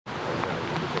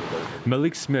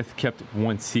Malik Smith kept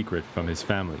one secret from his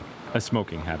family, a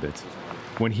smoking habit.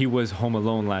 When he was home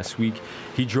alone last week,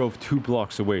 he drove 2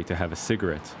 blocks away to have a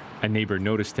cigarette. A neighbor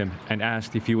noticed him and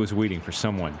asked if he was waiting for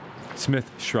someone.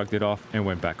 Smith shrugged it off and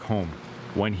went back home.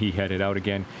 When he headed out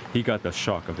again, he got the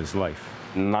shock of his life.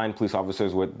 9 police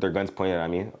officers with their guns pointed at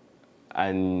me,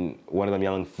 and one of them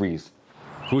yelling, "Freeze."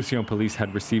 Roussillon police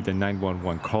had received a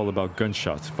 911 call about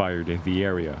gunshots fired in the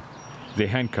area. They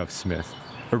handcuffed Smith,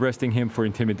 arresting him for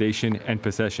intimidation and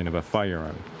possession of a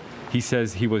firearm. He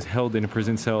says he was held in a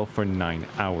prison cell for 9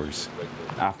 hours.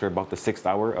 After about the 6th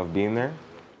hour of being there,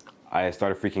 I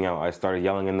started freaking out. I started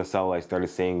yelling in the cell. I started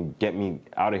saying, "Get me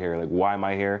out of here. Like, why am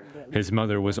I here?" His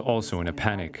mother was also in a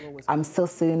panic. I'm still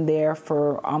sitting there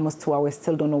for almost 2 hours,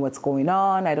 still don't know what's going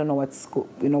on. I don't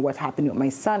know what happened with my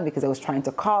son because I was trying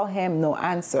to call him, no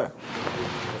answer.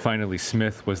 Finally,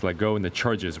 Smith was let go and the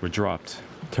charges were dropped.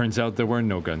 Turns out there were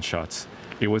no gunshots.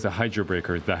 It was a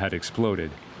hydrobreaker that had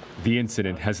exploded. The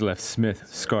incident has left Smith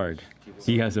scarred.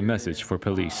 He has a message for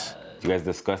police. You guys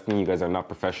disgust me. You guys are not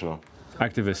professional.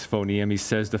 Activist Foniemi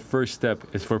says the first step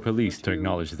is for police to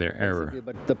acknowledge their error.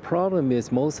 But the problem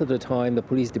is most of the time the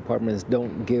police departments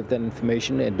don't give that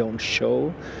information and don't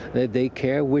show that they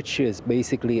care, which is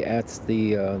basically adds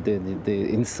the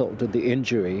insult to the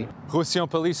injury. Roussillon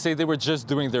police say they were just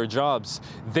doing their jobs.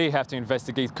 They have to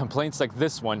investigate complaints like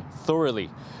this one thoroughly.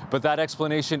 But that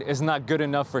explanation is not good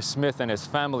enough for Smith and his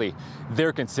family.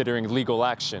 They're considering legal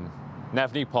action.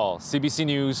 Navneet Paul, CBC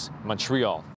News, Montreal.